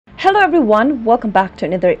Hello everyone, welcome back to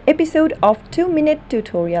another episode of 2-Minute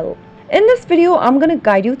Tutorial. In this video, I'm going to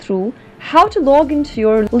guide you through how to log into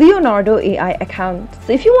your Leonardo AI account.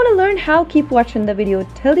 So if you want to learn how, keep watching the video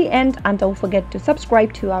till the end and don't forget to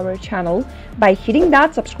subscribe to our channel by hitting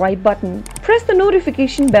that subscribe button. Press the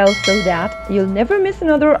notification bell so that you'll never miss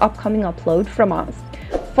another upcoming upload from us.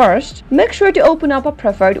 First, make sure to open up a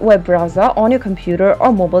preferred web browser on your computer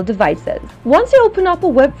or mobile devices. Once you open up a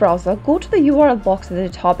web browser, go to the URL box at the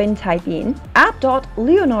top and type in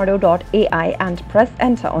app.leonardo.ai and press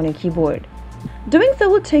enter on your keyboard. Doing so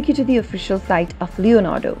will take you to the official site of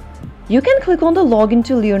Leonardo. You can click on the Login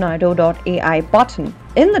to Leonardo.ai button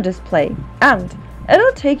in the display and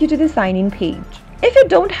it'll take you to the sign in page. If you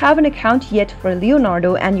don't have an account yet for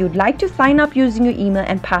Leonardo and you'd like to sign up using your email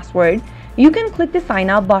and password, you can click the sign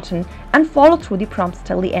up button and follow through the prompts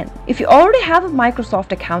till the end. If you already have a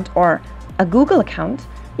Microsoft account or a Google account,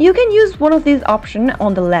 you can use one of these options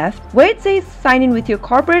on the left where it says sign in with your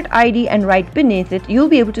corporate ID, and right beneath it you'll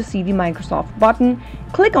be able to see the Microsoft button.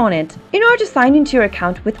 Click on it in order to sign into your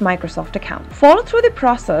account with Microsoft account. Follow through the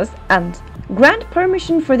process and grant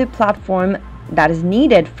permission for the platform that is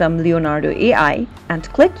needed from Leonardo AI and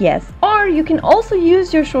click yes. Or you can also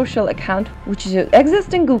use your social account, which is your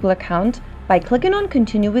existing Google account, by clicking on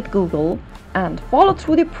continue with Google and follow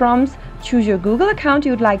through the prompts. Choose your Google account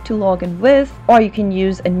you'd like to log in with, or you can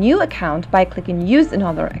use a new account by clicking use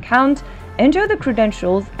another account. Enter the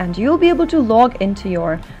credentials and you'll be able to log into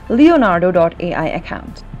your Leonardo.ai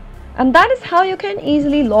account. And that is how you can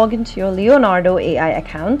easily log into your Leonardo AI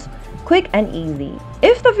account, quick and easy.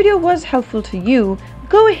 If the video was helpful to you,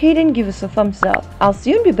 go ahead and give us a thumbs up. I'll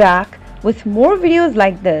soon be back with more videos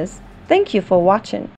like this. Thank you for watching.